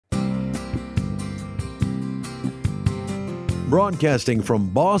Broadcasting from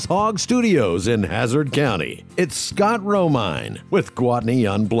Boss Hog Studios in Hazard County, it's Scott Romine with Gwatney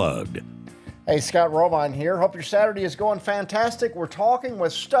Unplugged. Hey, Scott Romine here. Hope your Saturday is going fantastic. We're talking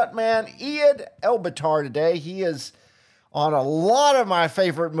with stuntman Eyad Elbitar today. He is on a lot of my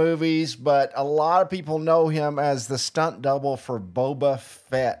favorite movies, but a lot of people know him as the stunt double for Boba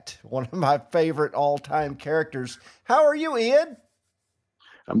Fett, one of my favorite all-time characters. How are you, Eyad?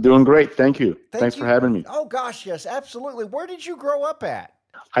 I'm doing great. Thank you. Thanks for having me. Oh, gosh, yes, absolutely. Where did you grow up at?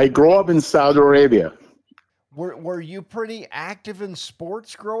 I grew up in Saudi Arabia. Were you pretty active in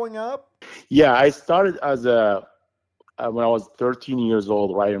sports growing up? Yeah, I started as when I was 13 years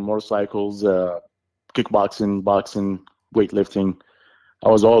old, riding motorcycles, kickboxing, boxing, weightlifting. I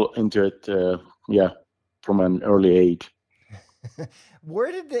was all into it, from an early age.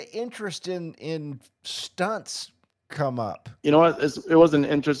 Where did the interest in stunts come up? You know what? It wasn't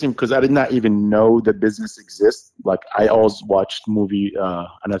interesting because I did not even know the business exists. Like, I always watched movie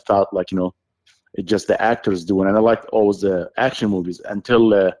and I thought, like, it's just the actors doing it. And I liked always the action movies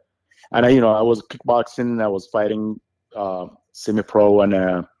until, and I was kickboxing, I was fighting semi-pro, and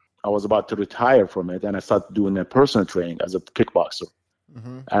I was about to retire from it. And I started doing a personal training as a kickboxer.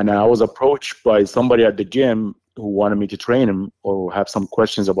 Mm-hmm. And I was approached by somebody at the gym who wanted me to train him or have some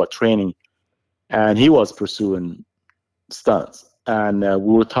questions about training. And he was pursuing stunts. And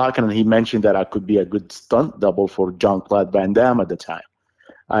we were talking, and he mentioned that I could be a good stunt double for Jean-Claude Van Damme at the time.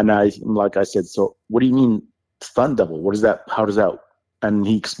 And I said, so what do you mean stunt double? What is that? How does that? And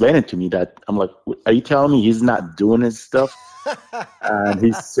he explained it to me that I'm like, are you telling me he's not doing his stuff? And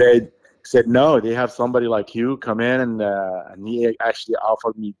he said, no, they have somebody like you come in, and he actually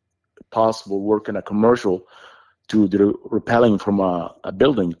offered me possible work in a commercial to do rappelling from a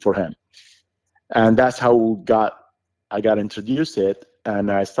building for him. And that's how I got introduced to it,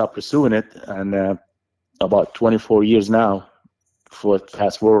 and I stopped pursuing it. And about 24 years now,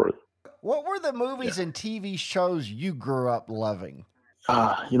 fast forward. What were the movies and TV shows you grew up loving?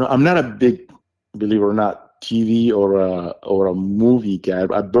 I'm not a big, believe it or not, TV or a movie guy.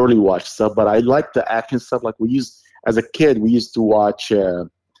 I barely watch stuff, but I like the action stuff. Like as a kid, we used to watch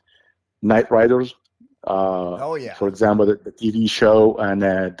Knight Riders. For example, the TV show, and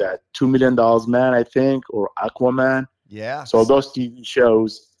that $2 Million Man, I think, or Aquaman. Yeah. So those TV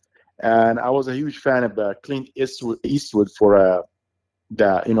shows, and I was a huge fan of Clint Eastwood for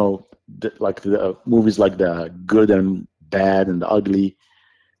the movies like The Good and Bad and The Ugly.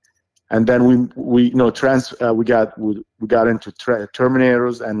 And then we got into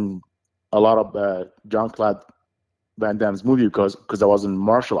Terminators and a lot of Jean-Claude Van Damme's movie because I was in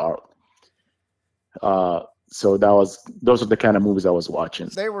martial art. So those are the kind of movies I was watching.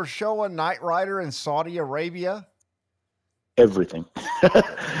 They were showing Knight Rider in Saudi Arabia. Everything.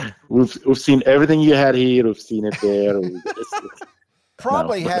 we've seen everything you had here. We've seen it there.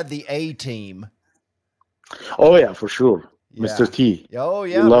 Probably had the A team. Oh yeah, for sure. Yeah. Mr. T. Oh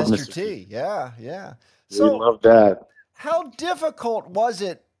yeah, Mr. T. Yeah. So we love that. How difficult was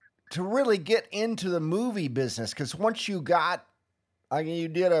it to really get into the movie business? Because once you got, you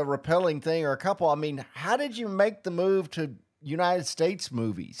did a rappelling thing or a couple. How did you make the move to United States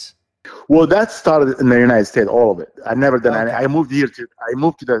movies? Well, that started in the United States, all of it. I never done any. I moved to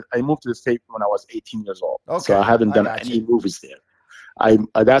the state when I was 18 years old. Okay. So I haven't done any movies there.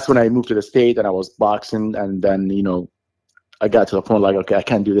 That's when I moved to the state, and I was boxing, and then I got to the point like, okay, I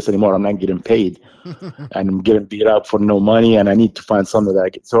can't do this anymore. I'm not getting paid, and I'm getting beat up for no money, and I need to find something that I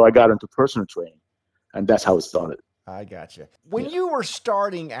get. So I got into personal training, and that's how it started. I gotcha. When you were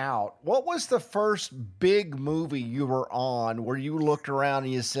starting out, what was the first big movie you were on where you looked around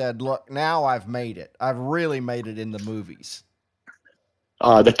and you said, look, now I've made it. I've really made it in the movies.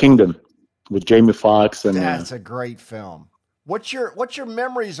 The Kingdom with Jamie Foxx. And that's a great film. What's your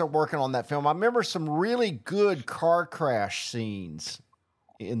memories of working on that film? I remember some really good car crash scenes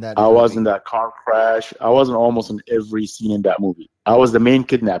in that movie. I was in that car crash. I was almost in every scene in that movie. I was the main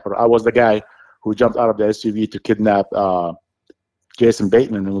kidnapper. I was the guy who jumped out of the SUV to kidnap Jason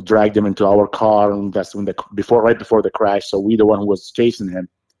Bateman, and we dragged him into our car, and that's when right before the crash. So we the one who was chasing him.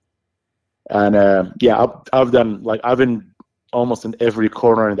 And I've been almost in every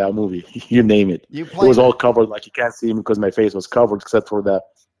corner in that movie. You name it. It was all covered. Like, you can't see me because my face was covered, except for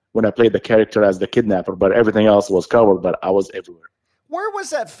when I played the character as the kidnapper. But everything else was covered. But I was everywhere. Where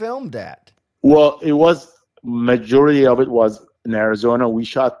was that filmed at? Well, majority of it was in Arizona. We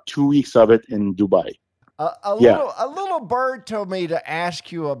shot 2 weeks of it in Dubai. A little bird told me to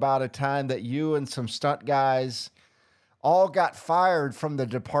ask you about a time that you and some stunt guys all got fired from the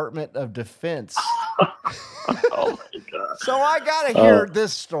Department of Defense. Oh my God. So I got to hear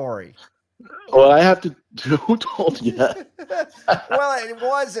this story. Well, I have to. Who told you that? Well, it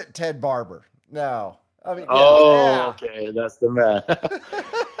wasn't Ted Barber. No. I mean, yeah, Oh, yeah. okay, that's the man.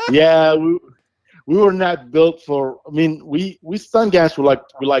 Yeah, we were not built for. I mean, we stunt guys we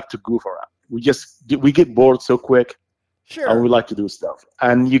like to goof around. We get bored so quick, and we Sure. like to do stuff.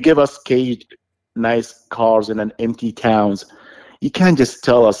 And you give us caged, nice cars in an empty towns. You can't just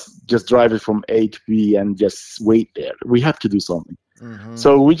tell us just drive it from A to B and just wait there. We have to do something. Mm-hmm.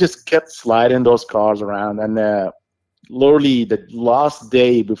 So we just kept sliding those cars around, and literally the last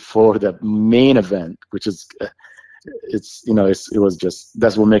day before the main event, which is it was just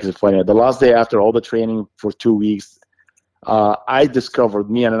that's what makes it funny. The last day after all the training for 2 weeks, I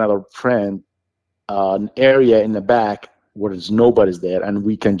discovered me and another friend an area in the back where there's nobody's there, and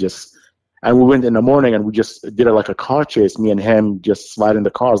we can just and we went in the morning and we just did like a car chase, me and him just sliding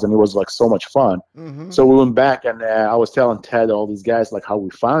the cars, and it was like so much fun. Mm-hmm. So we went back, and I was telling Ted all these guys like how we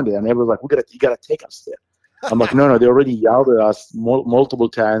found it, and they were like, you gotta take us there." I'm like, no, they already yelled at us multiple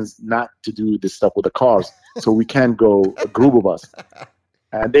times not to do this stuff with the cars, so we can't go a group of us.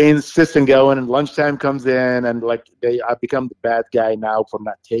 And they insist on going, and lunchtime comes in, and like I become the bad guy now for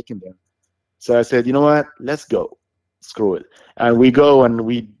not taking them. So I said, you know what? Let's go. Screw it. And we go, and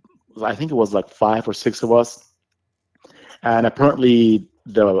I think it was like 5 or 6 of us. And apparently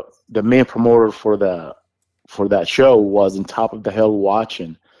the main promoter for that show was on top of the hill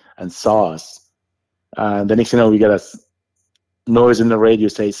watching and saw us. And the next thing you know, we got a noise in the radio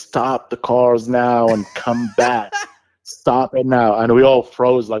say, "Stop the cars now and come back. Stop it now." And we all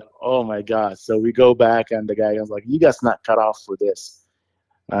froze like, oh my God. So we go back, and the guy was like, "You guys not cut off for this."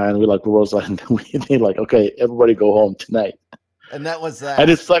 And we was like, they like, "Okay, everybody go home tonight." And that was And that.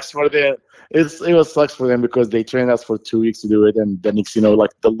 it sucks for them. It was sucks for them because they trained us for 2 weeks to do it, and then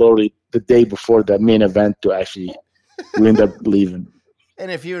like the day before the main event to actually we end up leaving. And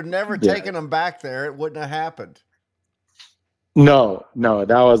if you had never Yeah. taken them back there, it wouldn't have happened. No, no,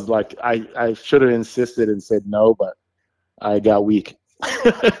 that was like I should have insisted and said no, but I got weak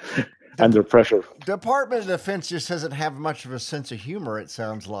The under pressure. Department of Defense just doesn't have much of a sense of humor, it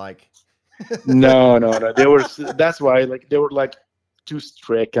sounds like. No, no, no. That's why like they were like too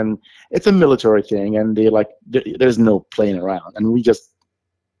strict, and it's a military thing, and there's no playing around, and we just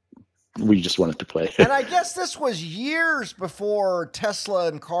wanted to play. And I guess this was years before Tesla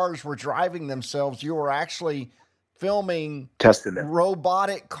and cars were driving themselves. You were actually filming Testing them.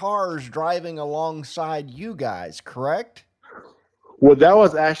 robotic cars driving alongside you guys, correct? Well, that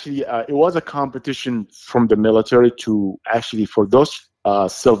was actually it was a competition from the military to actually for those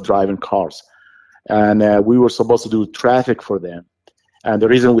self-driving cars, and we were supposed to do traffic for them. And the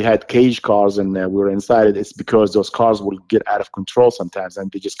reason we had cage cars and we were inside it is because those cars will get out of control sometimes,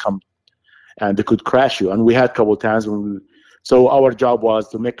 and they just come and they could crash you. And we had a couple of times so our job was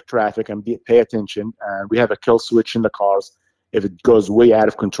to make traffic and pay attention. And we have a kill switch in the cars. If it goes way out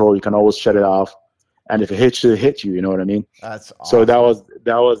of control, you can always shut it off. And if it hits you, it hits you. You know what I mean? That's awesome. So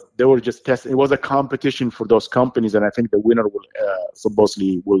they were just testing. It was a competition for those companies, and I think the winner will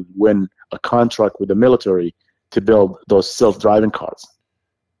supposedly will win a contract with the military to build those self-driving cars.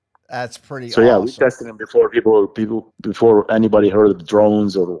 That's pretty So awesome. yeah, we tested them before people before anybody heard of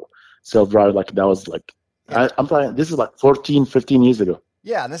drones or self-driving. Like that was like I'm talking. This is like 14, 15 years ago.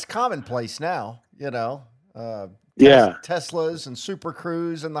 Yeah, and it's commonplace now, Yeah, Teslas and Super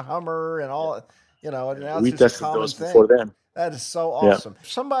Cruise and the Hummer and all, and now it's we just a tested common those thing. before then. That is so Yeah, awesome. If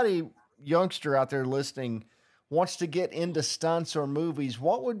somebody, youngster out there listening, wants to get into stunts or movies,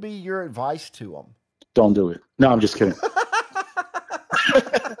 what would be your advice to them? don't do it. No, I'm just kidding.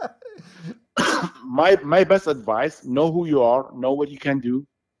 My best advice: know who you are, know what you can do,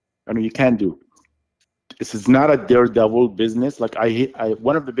 and what you can do. This is not a daredevil business. Like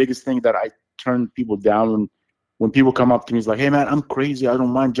one of the biggest things that I turn people down when people come up to me is like, "Hey man, I'm crazy. I don't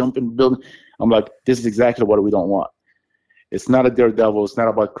mind jumping building." I'm like, this is exactly what we don't want. It's not a daredevil. It's not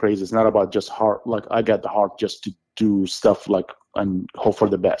about crazy. It's not about just heart. Like I got the heart just to do stuff like and hope for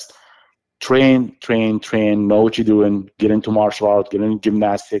the best. Train, train, train. Know what you're doing. Get into martial arts. Get into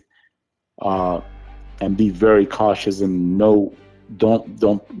gymnastics. And be very cautious and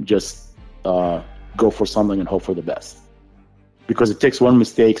don't just go for something and hope for the best, because it takes one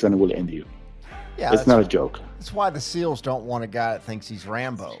mistake and it will end you. Yeah, It's not a joke. That's why the SEALs don't want a guy that thinks he's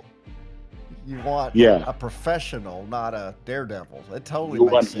Rambo. You want a professional, not a daredevil. It totally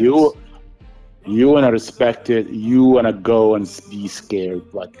makes sense. You want to respect it. You want to go and be scared.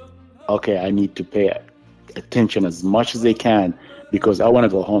 Like, okay, I need to pay attention as much as they can because I want to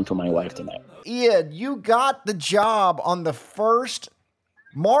go home to my wife tonight. Eyad, you got the job on the first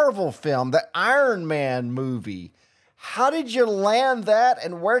Marvel film, the Iron Man movie. How did you land that,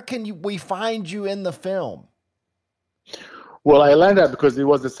 and where can we find you in the film? Well, I landed that because it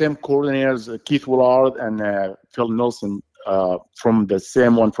was the same coordinators, Keith Willard and Phil Nelson, from the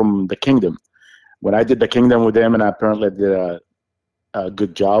same one from The Kingdom. When I did The Kingdom with them, and I apparently did a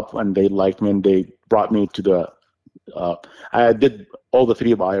good job, and they liked me, and they brought me to the. I did all the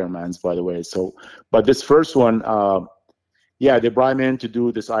three of Iron Mans, by the way. So, but this first one, they brought me in to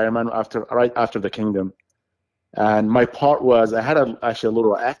do this Iron Man right after The Kingdom, and my part was I had actually a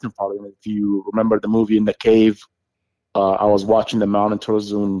little acting part in it. If you remember the movie In the Cave, I was watching the Mountain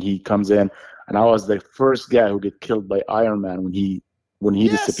Tours when he comes in, and I was the first guy who get killed by Iron Man when he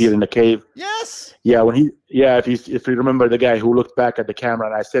disappeared in the cave. Yes. Yeah, if you remember the guy who looked back at the camera,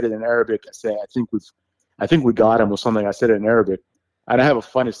 and I said it in Arabic. I said, I think we got him or something. I said it in Arabic, and I have a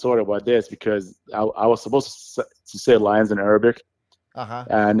funny story about this because I was supposed to say lines in Arabic,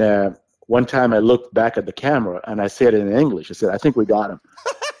 and one time I looked back at the camera and I said it in English. I said, I think we got him,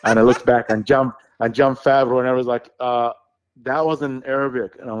 and I looked back and jumped Favreau, and I was like, that wasn't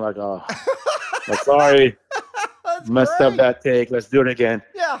Arabic, and I'm like, oh, sorry. Messed up that take. Let's do it again.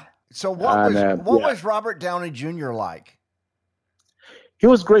 Yeah. So what was Robert Downey Jr. like? He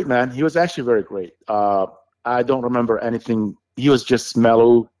was great, man. He was actually very great. I don't remember anything. He was just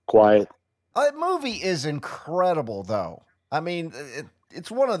mellow, quiet. That movie is incredible, though. I mean, it's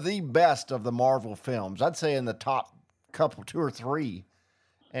one of the best of the Marvel films. I'd say in the top two or three.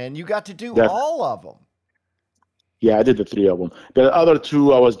 And you got to do all of them. Yeah, I did the three of them. The other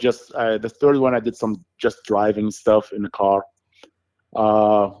two, I was just the third one. I did some just driving stuff in the car.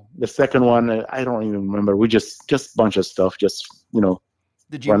 The second one, I don't even remember. We just bunch of stuff, just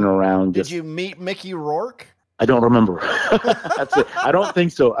running around. Did you meet Mickey Rourke? I don't remember. That's it. I don't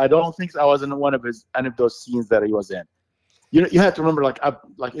think so. I was in any of those scenes that he was in. You have to remember,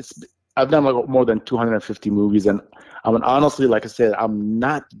 I've done like more than 250 movies, and honestly, like I said, I'm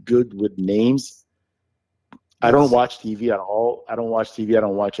not good with names. I don't watch TV at all. I don't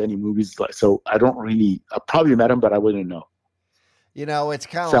watch any movies. So I don't really. I probably met him, but I wouldn't know. It's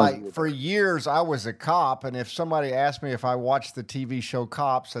kind of like weird. For years I was a cop, and if somebody asked me if I watched the TV show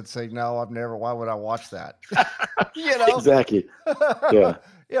Cops, I'd say no, I've never. Why would I watch that? Exactly. Yeah.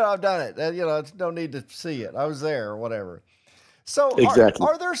 I've done it. It's no need to see it. I was there or whatever. So exactly.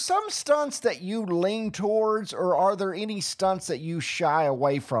 Are there some stunts that you lean towards, or are there any stunts that you shy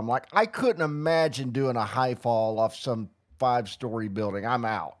away from? Like, I couldn't imagine doing a high fall off some 5-story building. I'm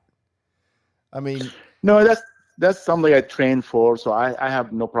out. I mean, no, that's something I trained for, so I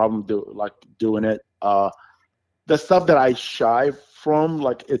have no problem doing it. The stuff that I shy from,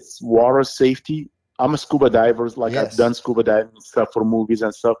 it's water safety. I'm a scuba diver. I've done scuba diving stuff for movies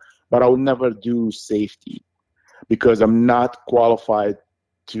and stuff, but I would never do safety, because I'm not qualified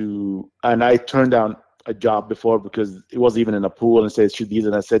to, and I turned down a job before because it wasn't even in a pool and said, should be,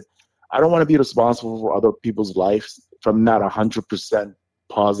 and I said, I don't want to be responsible for other people's lives if I'm not 100%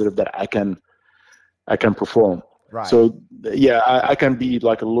 positive that I can perform. Right. So yeah, I can be a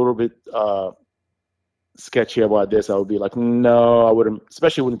little bit sketchy about this. I would be like, no, I wouldn't,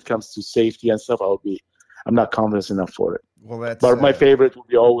 especially when it comes to safety and stuff. I'm not confident enough for it. Well, but my favorite would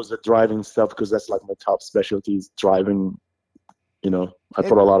be always the driving stuff, because that's my top specialty is driving. I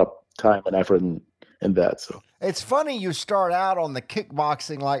put a lot of time and effort in that. So it's funny you start out on the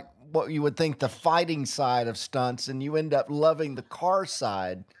kickboxing, like what you would think the fighting side of stunts, and you end up loving the car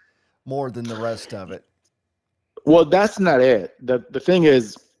side more than the rest of it. Well, that's not it. The thing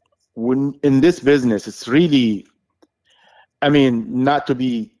is, when in this business, it's really, not to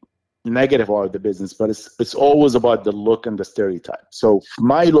be negative about the business, but it's always about the look and the stereotype. So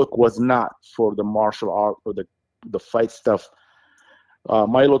my look was not for the martial art or the fight stuff.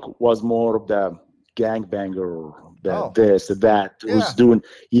 My look was more of the gangbanger, this, that, who's doing,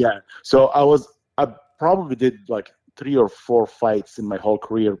 So I probably did 3 or 4 fights in my whole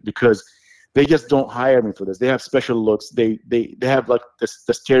career, because they just don't hire me for this. They have special looks. They have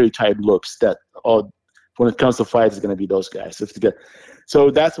the stereotype looks that, when it comes to fights, it's going to be those guys. So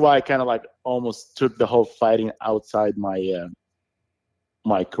that's why I kind of almost took the whole fighting outside my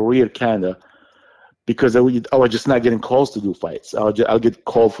my career, kind of, because I was just not getting calls to do fights. I'll get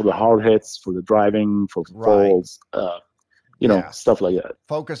called for the hard hits, for the driving, for falls, stuff like that.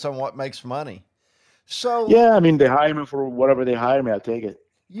 Focus on what makes money. So yeah, they hire me for whatever they hire me. I'll take it.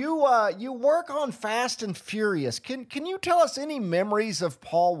 You work on Fast and Furious. Can you tell us any memories of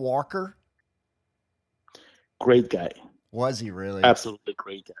Paul Walker? Great guy. Was he really? Absolutely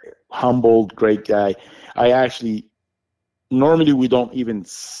great guy. Humbled, great guy. Normally we don't even,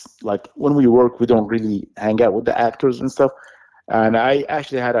 when we work, we don't really hang out with the actors and stuff. And I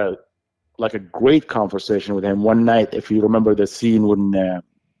actually had a like a great conversation with him one night. If you remember the scene when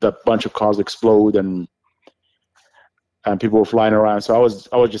the bunch of cars explode and people were flying around. So I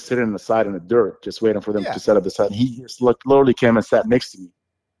was just sitting on the side in the dirt, just waiting for them Yeah. to set up the set. He just literally came and sat next to me.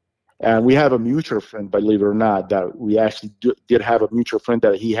 And we have a mutual friend, believe it or not, that we actually did have a mutual friend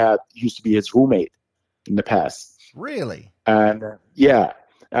that he used to be his roommate in the past. Really? And yeah,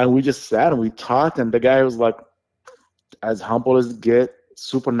 and we just sat and we talked, and the guy was like as humble as it get,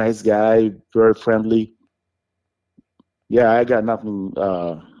 super nice guy, very friendly. Yeah, I got nothing.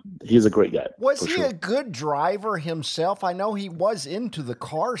 He's a great guy. Was for he sure. a good driver himself? I know he was into the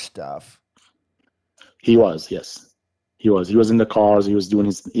car stuff. He was, yes. He was. He was in the cars. He was doing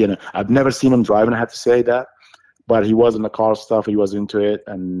his, I've never seen him driving, I have to say that. But he was in the car stuff. He was into it.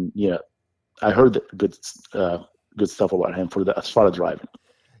 And yeah, I heard good stuff about him as far as driving.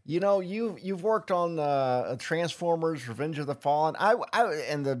 You know, you've worked on Transformers, Revenge of the Fallen,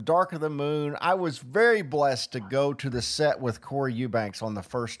 and the Dark of the Moon. I was very blessed to go to the set with Corey Eubanks on the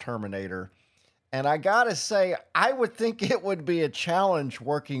first Terminator, and I gotta say, I would think it would be a challenge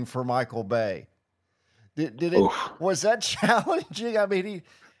working for Michael Bay. Did it? Oof. Was that challenging? I mean,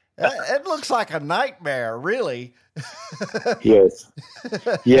 it looks like a nightmare, really. Yes.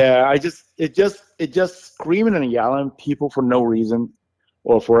 Yeah, it just screaming and yelling at people for no reason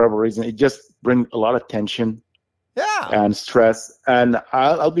or for whatever reason. It just brings a lot of tension Yeah. and stress. And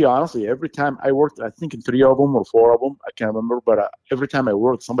I'll be honest with you, every time I worked, I think in 3 of them or 4 of them, I can't remember, but every time I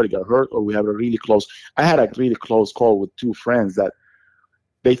worked, somebody got hurt or we had I had a really close call with 2 friends that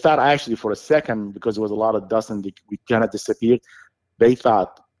they thought actually for a second, because there was a lot of dust and we kind of disappeared, they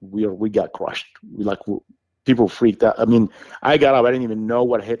thought we got crushed. People freaked out. I mean, I got up, I didn't even know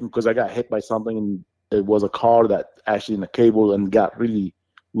what hit me because I got hit by something, and it was a car that actually in the cable and got really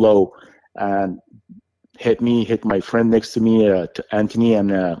low and hit my friend next to me, to Anthony, and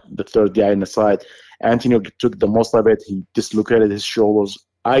the third guy on the side. Anthony took the most of it. He dislocated his shoulders.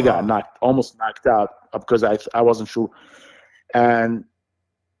 I got almost knocked out because I wasn't sure. And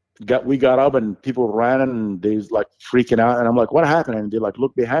we got up and people ran and they was like freaking out. And I'm like, what happened? And they're like,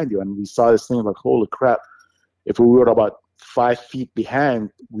 look behind you. And we saw this thing like, holy crap. If we were about 5 feet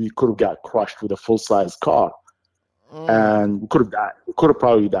behind, we could have got crushed with a full-size car. And we could have died. We could have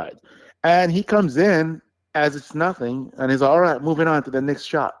probably died. And he comes in as it's nothing, and he's all right, moving on to the next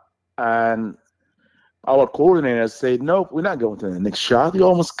shot. And our coordinators say, nope, we're not going to the next shot. You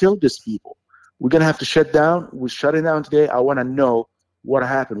almost killed these people. We're going to have to shut down. We're shutting down today. I want to know what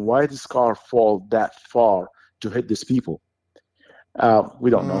happened. Why did this car fall that far to hit these people? We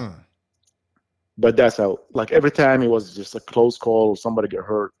don't know. But that's how, like every time it was just a close call or somebody get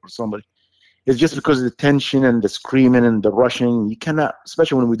hurt or somebody. It's just because of the tension and the screaming and the rushing. You cannot,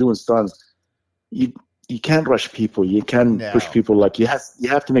 especially when we're doing stunts, you can't rush people. You can't push people. Like you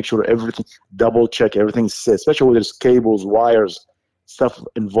have to make sure everything, double check everything's safe, especially when there's cables, wires, stuff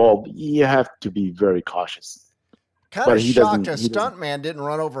involved. You have to be very cautious. Kind of shocked a stuntman didn't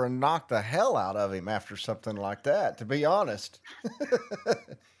run over and knock the hell out of him after something like that, to be honest.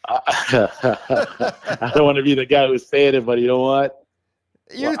 I don't want to be the guy who's saying it, but you know what?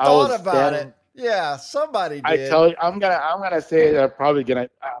 You thought about it. Yeah, somebody did. I tell you, I'm gonna say it. I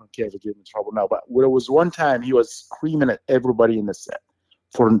don't care if it gets in trouble now, but there was one time he was screaming at everybody in the set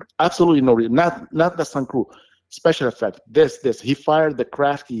for absolutely no reason. Not the stunt crew, special effect. This. He fired the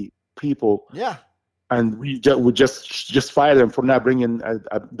crafty people. Yeah. And we just fired him for not bringing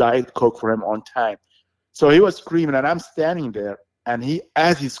a Diet Coke for him on time. So he was screaming, and I'm standing there. And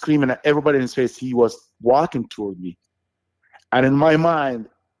as he's screaming at everybody in his face, he was walking toward me. And in my mind,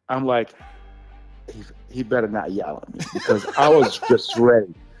 I'm like, he better not yell at me because I was just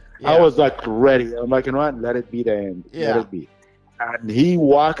ready. Yeah. I was like ready. I'm like, you know what? Let it be the end. Yeah. Let it be. And he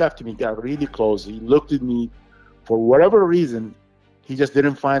walked up to me, got really close. He looked at me. For whatever reason, he just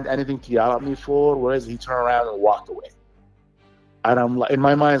didn't find anything to yell at me for. Whereas he turned around and walked away. And I'm like, in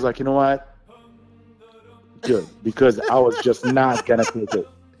my mind, it's like, you know what? Good, because I was just not gonna take it.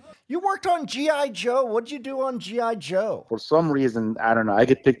 You worked on G.I. Joe. What'd you do on G.I. Joe? For some reason, I don't know. I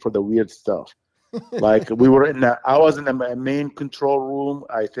get picked for the weird stuff. Like I was in the main control room.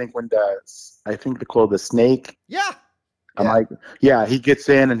 I think they call the snake. Yeah. He gets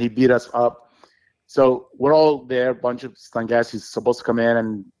in and he beat us up. So we're all there, a bunch of stunt guys. He's supposed to come in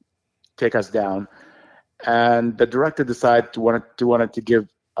and take us down. And the director decided wanted to give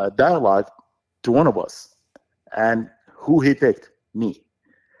a dialogue to one of us. And who he picked? Me.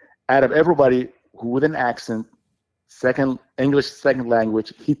 Out of everybody who with an accent, English second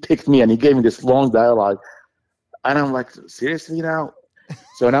language, he picked me and he gave me this long dialogue. And I'm like, seriously now?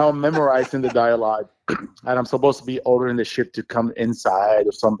 So now I'm memorizing the dialogue, and I'm supposed to be ordering the ship to come inside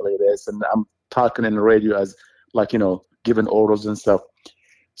or something like this, and I'm talking in the radio as like giving orders and stuff.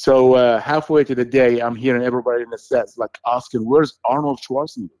 So halfway to the day, I'm hearing everybody in the sets like asking, "Where's Arnold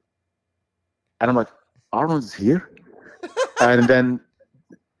Schwarzenegger?" And I'm like, "Arnold's here." And then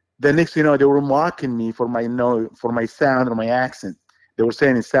the next thing you know, they were mocking me for my for my sound or my accent. They were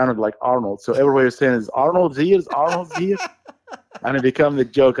saying it sounded like Arnold. So everybody was saying, "Is Arnold's here? Is Arnold's here?" And it became the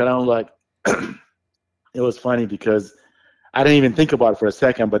joke. And I'm like, it was funny because I didn't even think about it for a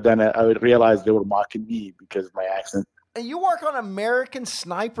second, but then I realized they were mocking me because of my accent. You work on American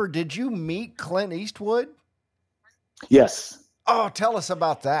Sniper. Did you meet Clint Eastwood? Yes. Oh, tell us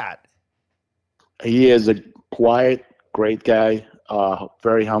about that. He is a quiet, great guy,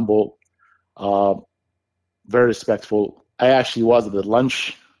 very humble, very respectful. I actually was at the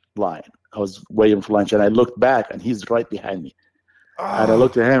lunch line. I was waiting for lunch, and I looked back, and he's right behind me. Oh. And I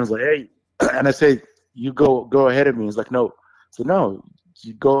looked at him, I was like, "Hey," and I said, "You go ahead of me." He's like, "No." I said, "No,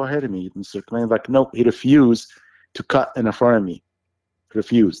 you go ahead of me, Mr. Clint." Like, no, he refused to cut in front of me.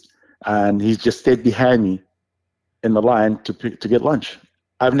 Refused. And he just stayed behind me in the line to get lunch.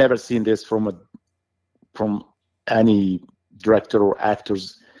 I've never seen this from any director or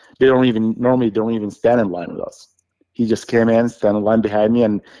actors. They don't even stand in line with us. He just came in, stand in line behind me,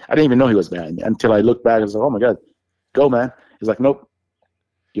 and I didn't even know he was behind me until I looked back and was like, "Oh my God, go, man." He's like, "Nope,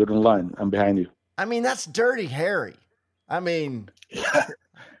 you're in line. I'm behind you." I mean, that's Dirty Harry. I mean,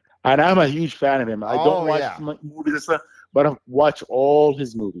 and I'm a huge fan of him. I don't watch movies and stuff, but I watch all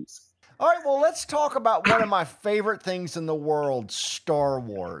his movies. All right, well, let's talk about one of my favorite things in the world, Star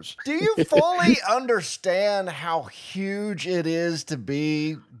Wars. Do you fully understand how huge it is to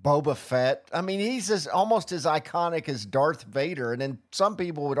be Boba Fett? I mean, he's almost as iconic as Darth Vader, and then some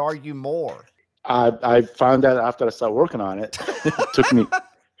people would argue more. I found that after I started working on it.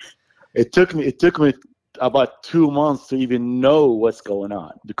 It took me about 2 months to even know what's going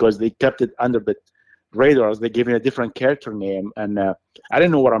on because they kept it under the radars. They gave me a different character name, and I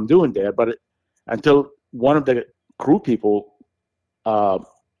didn't know what I'm doing there. But until one of the crew people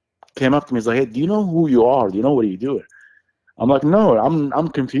came up to me, he's like, "Hey, do you know who you are? Do you know what are you doing?" I'm like, "No, I'm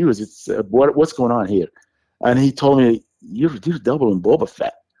confused. It's what's going on here?" And he told me, "You're doubling Boba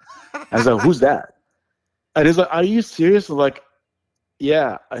Fett." I was like, "Who's that?" And he's like, "Are you serious?" I'm like,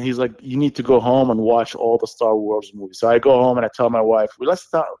 "Yeah." And he's like, "You need to go home and watch all the Star Wars movies." So I go home and I tell my wife, "Well, let's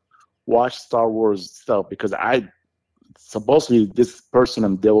watch Star Wars stuff because supposedly this person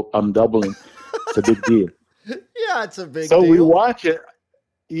I'm doubling. It's a big deal." Yeah, it's a big deal. So we watch it.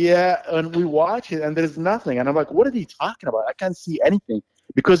 Yeah, and we watch it, and there's nothing. And I'm like, "What are they talking about? I can't see anything,"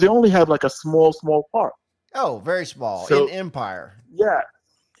 because they only have like a small part. Oh, very small. So, in Empire.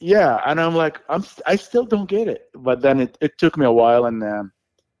 Yeah, and I'm like, I still don't get it. But then it took me a while, and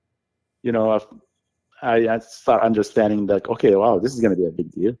I start understanding that, okay, wow, this is going to be a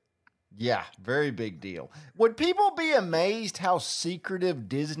big deal. Yeah, very big deal. Would people be amazed how secretive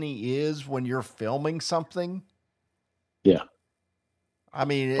Disney is when you're filming something? Yeah. I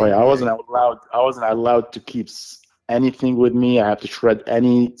mean, I wasn't allowed to keep anything with me. I have to shred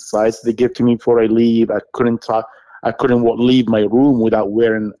any size they give to me before I leave. I couldn't leave my room without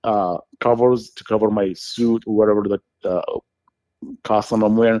wearing covers to cover my suit or whatever the costume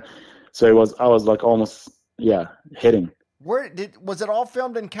I'm wearing. So I was like almost hitting. Was it all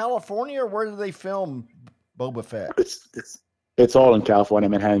filmed in California, or where did they film Boba Fett? It's all in California,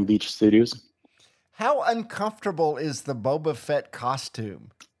 Manhattan Beach Studios. How uncomfortable is the Boba Fett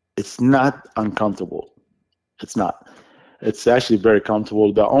costume? It's not uncomfortable. It's not. It's actually very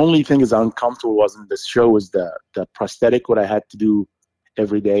comfortable. The only thing is uncomfortable was in this show was the prosthetic, what I had to do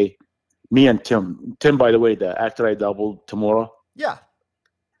every day. Me and Tim. Tim, by the way, the actor I doubled tomorrow. Yeah.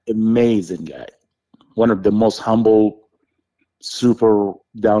 Amazing guy. One of the most humble, super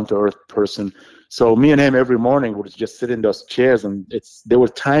down-to-earth person. So me and him every morning would just sit in those chairs, and they were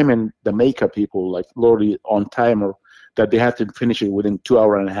timing the makeup people like literally on timer that they had to finish it within 2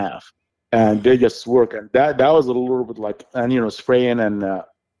 hours and a half. And they just work, and that was a little bit like, and spraying and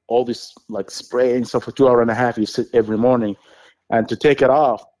all this like spraying stuff for 2 hours and a half. You sit every morning, and to take it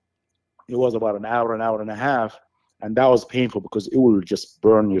off, it was about an hour and a half, and that was painful because it will just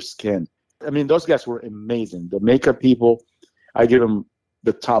burn your skin. I mean, those guys were amazing. The makeup people, I give them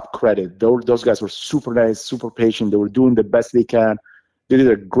the top credit. Those guys were super nice, super patient. They were doing the best they can. They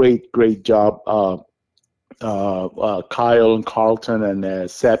did a great job. Kyle and Carlton and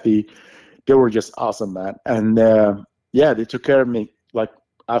Seppi, they were just awesome, man. And they took care of me. Like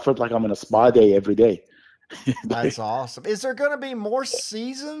I felt like I'm in a spa day every day. That's awesome. Is there going to be more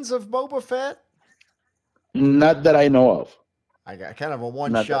seasons of Boba Fett? Not that I know of. I got kind of a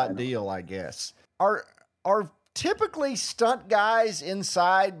Not that I one-shot know. deal, I guess. Are typically stunt guys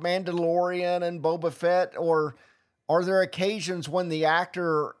inside Mandalorian and Boba Fett, or are there occasions when the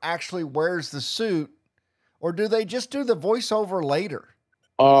actor actually wears the suit, or do they just do the voiceover later?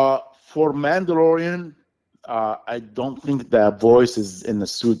 For Mandalorian, I don't think that voice is in the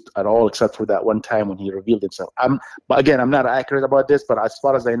suit at all, except for that one time when he revealed himself. But again, I'm not accurate about this, but as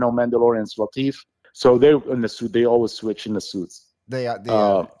far as I know, Mandalorian's Latif. So they're in the suit. They always switch in the suits. They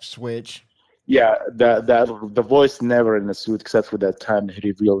Uh, switch. yeah, the voice never in the suit, except for that time that he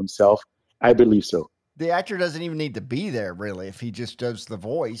revealed himself. I believe so. The actor doesn't even need to be there, really, if he just does the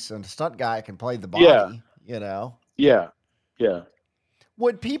voice, and a stunt guy can play the Yeah, body, you know? yeah, yeah.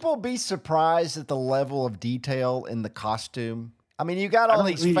 Would people be surprised at the level of detail in the costume? I mean, you got I all don't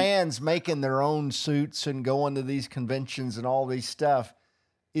these really. fans making their own suits and going to these conventions and all these stuff.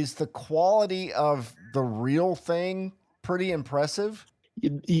 Is the quality of the real thing pretty impressive?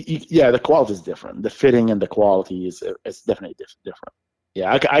 Yeah, the quality is different. The fitting and the quality is definitely different.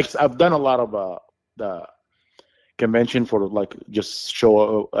 Yeah, I've done a lot of the convention for like just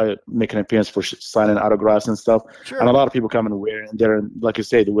show make an appearance for signing autographs and stuff, and a Sure. lot of people come and wear, and they're like you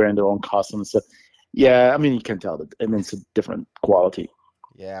say, they're wearing their own costume and stuff. Yeah, I mean you can tell that. I mean it's a different quality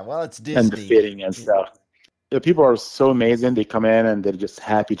Yeah, well, it's and the Disney. fitting and stuff. The people are so amazing. They come in and they're just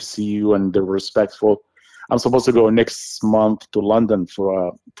happy to see you and they're respectful. I'm supposed to go next month to London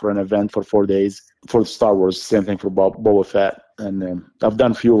for an event for 4 days for Star Wars. Same thing for Boba Fett, and I've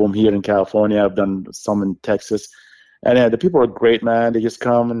done a few of them here in California. I've done some in Texas, and the people are great, man. They just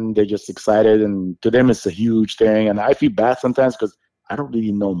come and they're just excited, and to them it's a huge thing. And I feel bad sometimes because I don't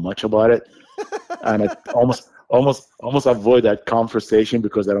really know much about it, and I almost avoid that conversation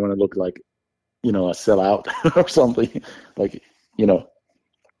because I don't want to look like a sellout or something like you know.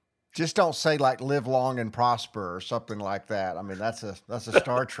 Just don't say like "live long and prosper" or something like that. I mean, that's a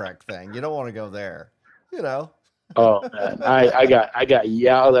Star Trek thing. You don't want to go there, you know. Oh man, I got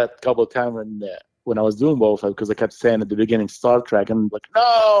yelled at a couple of times when I was doing both because I kept saying at the beginning Star Trek and I'm like,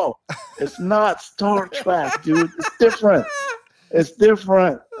 no, it's not Star Trek, dude. It's different. It's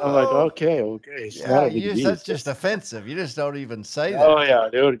different. I'm like, Oh, okay, it's not yeah, a big deal. that's It's just just, offensive. You just don't even say oh that. yeah,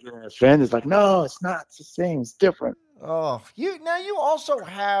 dude. A friend is like, no, it's not. It's the same. It's different. Oh, you also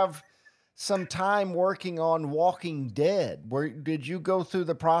have some time working on Walking Dead. Where did you go through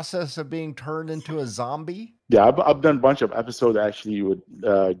the process of being turned into a zombie? Yeah, I've done a bunch of episodes actually with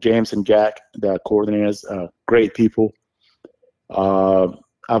James and Jack, the coordinators, great people. Uh,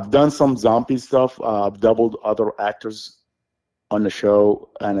 I've done some zombie stuff. I've doubled other actors on the show,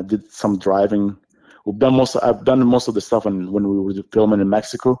 and I did some driving. I've done most of the stuff when we were filming in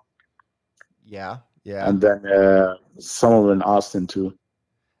Mexico, Yeah, yeah. and then some of it in Austin too.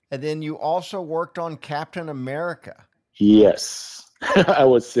 And then you also worked on Captain America. Yes, I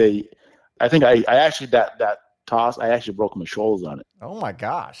would say. I think I actually that toss. I actually broke my shoulders on it. Oh my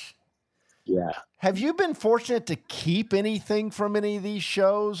gosh. Yeah. Have you been fortunate to keep anything from any of these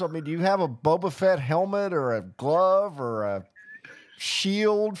shows? I mean, do you have a Boba Fett helmet or a glove or a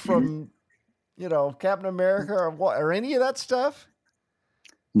shield from, Captain America or what, or any of that stuff?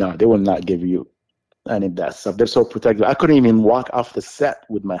 No, they will not give you any of that stuff. They're so protective. I couldn't even walk off the set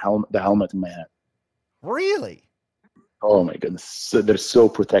with the helmet in my hand. Really? Oh my goodness, they're so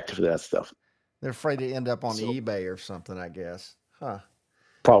protective of that stuff. They're afraid to end up on So eBay or something, I guess. Huh.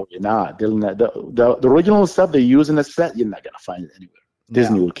 probably not. They'll not the original stuff they use in the set, you're not gonna find it anywhere.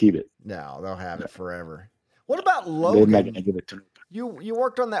 Disney No, will keep it. no, they'll have No, it forever. What about they're not gonna Logan? give it to me. You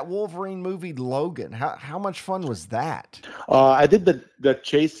worked on that Wolverine movie Logan. How much fun was that? I did the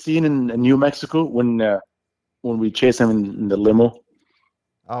chase scene in New Mexico when we chased him in the limo.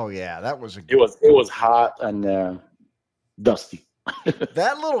 Oh yeah, that was a It was hot and dusty.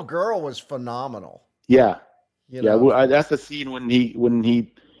 that little girl was phenomenal. Yeah, You yeah. know, That's the scene when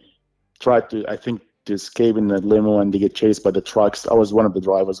he tried to, I think, to escape in the limo and they get chased by the trucks. I was one of the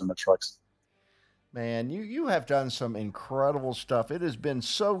drivers in the trucks. man, you have done some incredible stuff. It has been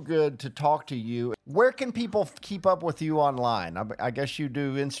so good to talk to you. Where can people keep up with you online? I guess you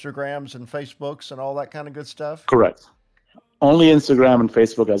do Instagrams and Facebooks and all that kind of good stuff. Correct. Only Instagram and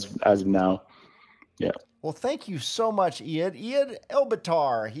Facebook as of now. Yeah. Well, thank you so much, Eyad. Eyad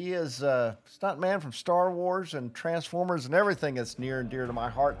Elbitar. He is a stuntman from Star Wars and Transformers and everything that's near and dear to my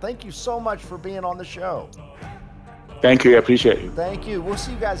heart. Thank you so much for being on the show. Thank you. I appreciate you. Thank you. We'll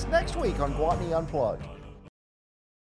see you guys next week on Guatney Unplugged.